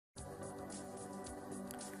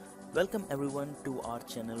Welcome everyone to our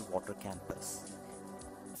channel Water Campus.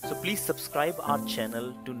 So please subscribe our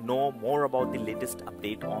channel to know more about the latest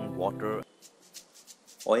update on water.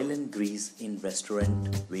 Oil and grease in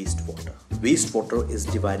restaurant wastewater. Wastewater is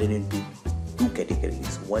divided into two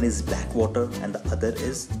categories. One is black water and the other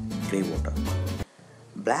is grey water.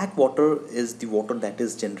 Black water is the water that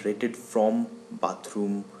is generated from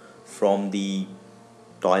bathroom, from the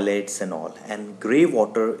toilets and all, and grey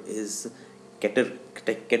water is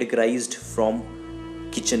categorized from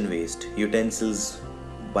kitchen waste, utensils,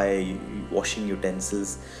 by washing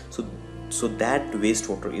utensils. So that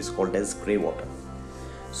wastewater is called as grey water.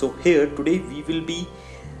 So here today we will be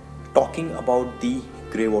talking about the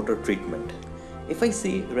grey water treatment. If I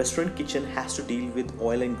say restaurant kitchen has to deal with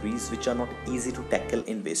oil and grease which are not easy to tackle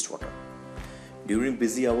in wastewater. During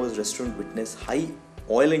busy hours, restaurant witness high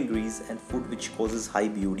oil and grease and food which causes high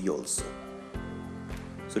BOD also.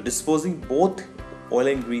 So disposing both oil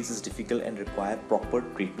and grease is difficult and require proper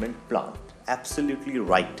treatment plant. Absolutely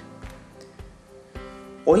right.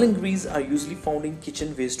 Oil and grease are usually found in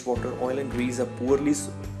kitchen wastewater. Oil and grease are poorly.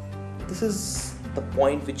 This is the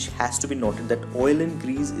point which has to be noted, that oil and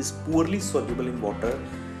grease is poorly soluble in water.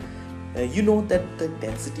 You know that the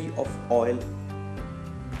density of oil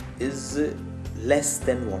is less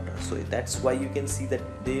than water, so that's why you can see that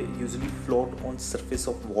they usually float on surface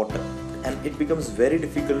of water, and it becomes very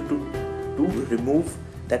difficult to remove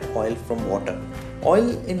that oil from water. Oil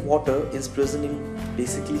in water is present in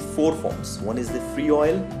basically four forms. One is the free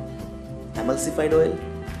oil, emulsified oil,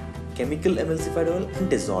 chemical emulsified oil, and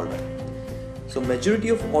dissolved oil. So majority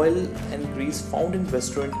of oil and grease found in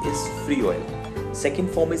restaurant is free oil. Second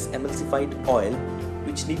form is emulsified oil,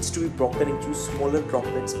 which needs to be broken into smaller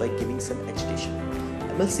droplets by giving some agitation.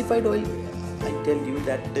 Emulsified oil, I tell you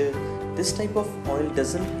that this type of oil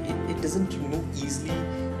doesn't remove easily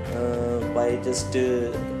by just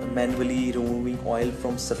manually removing oil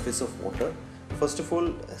from surface of water. First of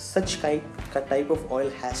all, such type of oil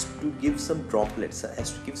has to give some droplets,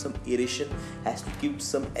 has to give some aeration, has to give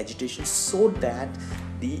some agitation, so that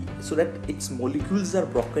its molecules are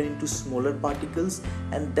broken into smaller particles,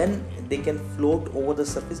 and then they can float over the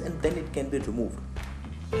surface, and then it can be removed.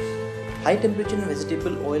 High temperature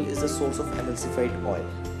vegetable oil is the source of emulsified oil,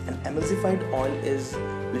 and emulsified oil is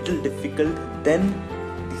little difficult than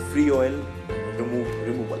the free oil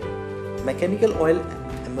removal. Mechanical oil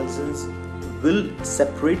emulsions will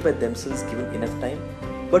separate by themselves given enough time,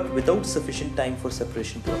 but without sufficient time for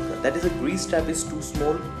separation to occur. That is, a grease trap is too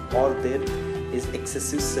small, or there is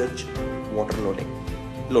excessive surge water loading.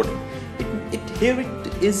 Here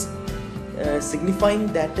it is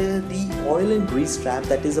signifying that the oil and grease trap,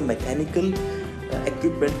 that is a mechanical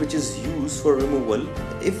equipment which is used for removal,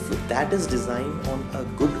 if that is designed on a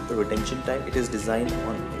good retention time, it is designed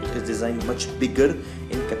much bigger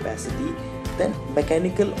in capacity, then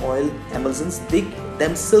mechanical oil emulsions, they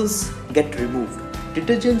themselves get removed.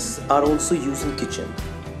 Detergents are also used in kitchen.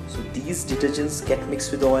 So these detergents get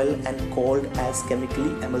mixed with oil and called as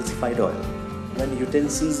chemically emulsified oil. When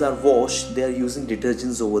utensils are washed, they are using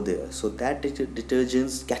detergents over there. So that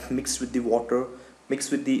detergents get mixed with the water,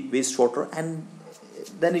 mixed with the wastewater, and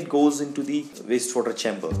then it goes into the wastewater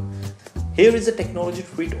chamber. Here is a technology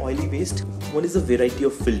to treat oily waste. One is a variety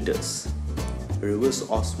of filters: reverse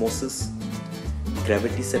osmosis,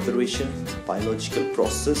 gravity separation, biological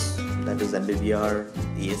process, that is MBBR,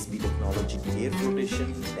 ASB technology, air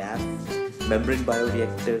flotation, DAF, membrane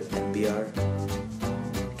bioreactor, MBR,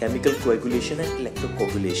 chemical coagulation and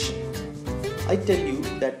electrocoagulation. I tell you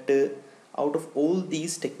that out of all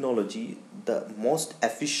these technology, the most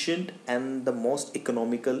efficient and the most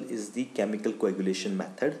economical is the chemical coagulation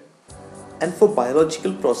method. And for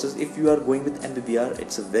biological process, if you are going with MBBR,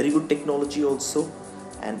 it's a very good technology also,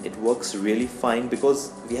 and it works really fine,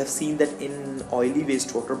 because we have seen that in oily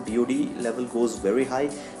wastewater BOD level goes very high.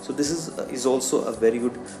 So this is also a very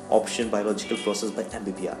good option, biological process by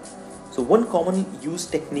MBBR. So one common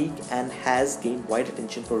used technique and has gained wide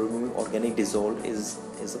attention for removing organic dissolve is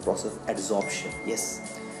the process of adsorption.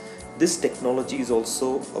 Yes, this technology is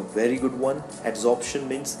also a very good one. Adsorption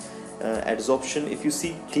means adsorption, if you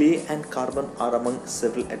see, clay and carbon are among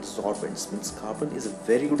several adsorbents. Means carbon is a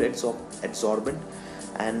very good adsorbent,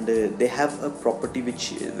 and they have a property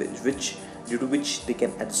which due to which they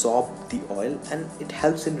can absorb the oil, and it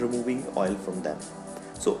helps in removing oil from them.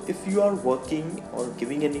 So if you are working or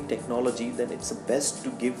giving any technology, then it's best to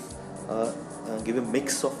give a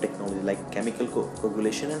mix of technology like chemical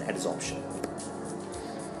coagulation and adsorption.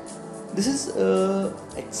 This is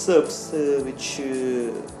excerpts which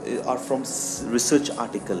are from research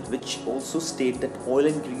article, which also state that oil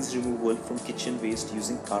and grease removal from kitchen waste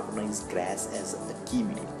using carbonized grass as a key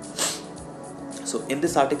medium. So in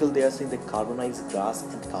this article they are saying that carbonized grass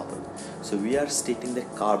and carbon. So we are stating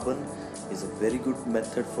that carbon is a very good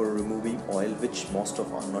method for removing oil, which most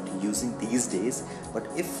of us are not using these days. But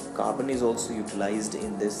if carbon is also utilized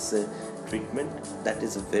in this treatment, that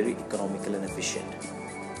is very economical and efficient.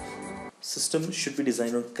 System should be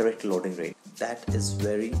designed on correct loading rate. That is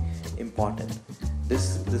very important.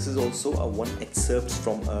 This is also a one excerpt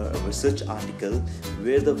from a research article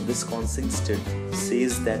where the Wisconsin state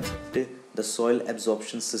says that the soil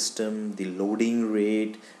absorption system, the loading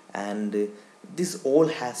rate, and this all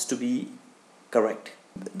has to be correct.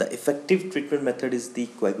 The effective treatment method is the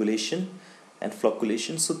coagulation and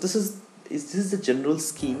flocculation. So this is the general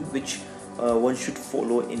scheme which one should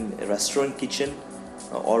follow in a restaurant kitchen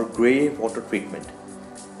or grey water treatment.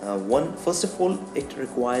 First of all, it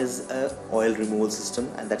requires a oil removal system,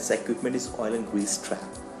 and that's equipment is oil and grease trap.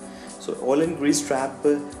 So oil and grease trap,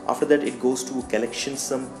 after that it goes to a collection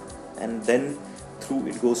sump, and then through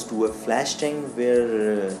it goes to a flash tank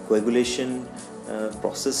where coagulation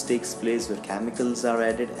process takes place, where chemicals are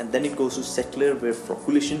added, and then it goes to settler where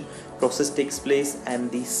flocculation process takes place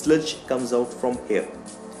and the sludge comes out from here,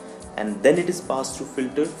 and then it is passed through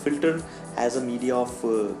filter as a media of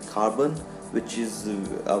carbon, which is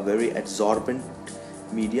a very absorbent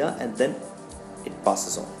media, and then it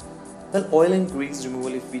passes on. Well, oil and grease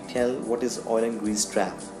removal, if we tell what is oil and grease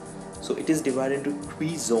trap, so it is divided into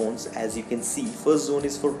 3 zones, as you can see. First zone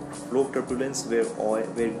is for flow turbulence, where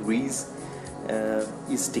grease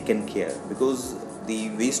is taken care, because the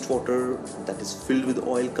wastewater that is filled with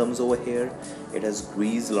oil comes over here, it has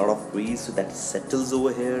grease, a lot of grease, so that settles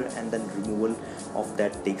over here, and then removal of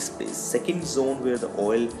that takes place. Second zone, where the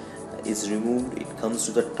oil is removed, it comes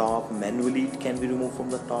to the top. Manually it can be removed from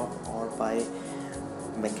the top, or by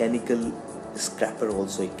mechanical scraper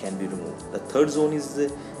also it can be removed. The third zone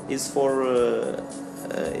is for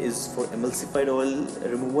emulsified oil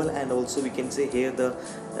removal, and also we can say here the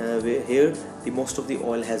most of the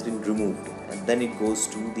oil has been removed, and then it goes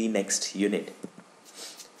to the next unit.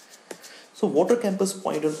 So water campus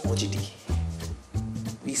point on OGT.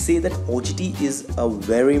 We say that OGT is a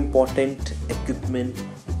very important equipment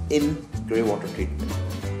in grey water treatment.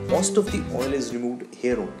 Most of the oil is removed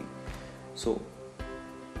here only. So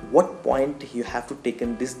what point you have to take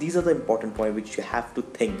in this? These are the important points which you have to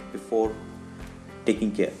think before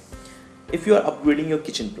taking care. If you are upgrading your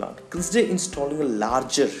kitchen plant, consider installing a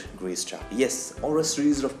larger grease trap, yes, or a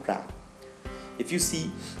series of trap. If you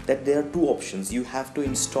see that there are 2 options, you have to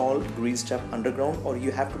install grease trap underground, or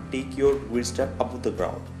you have to take your grease trap above the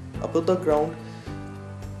ground. Above the ground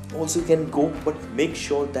also you can go, but make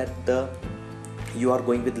sure that you are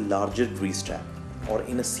going with larger grease trap or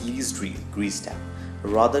in a series grease trap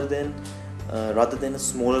rather than a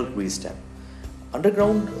smaller grease trap.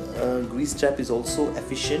 Underground grease trap is also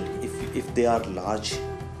efficient if they are large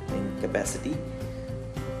in capacity.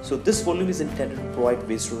 So this volume is intended to provide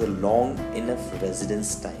wastewater a long enough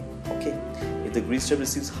residence time. Okay, if the grease trap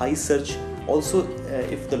receives high surge, also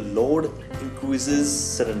if the load increases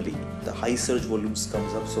suddenly, the high surge volumes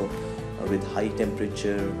comes up. So with high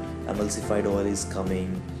temperature, emulsified oil is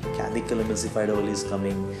coming, chemical emulsified oil is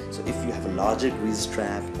coming. So if you have a larger grease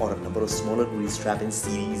trap or a number of smaller grease trap in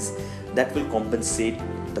series, that will compensate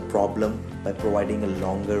the problem by providing a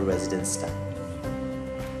longer residence time.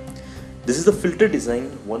 This is the filter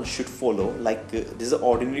design one should follow. Like this is an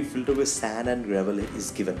ordinary filter where sand and gravel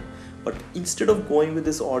is given, but instead of going with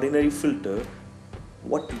this ordinary filter,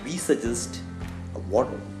 what we suggest, what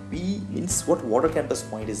water campus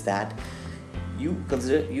point is that you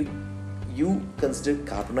consider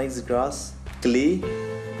carbonized grass, clay,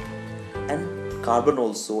 and carbon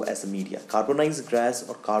also as a media. Carbonized grass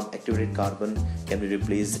or activated carbon can be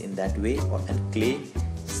replaced in that way, and clay,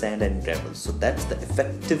 sand, and gravel. So that's the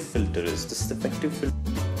effective filter. This is the effective filter.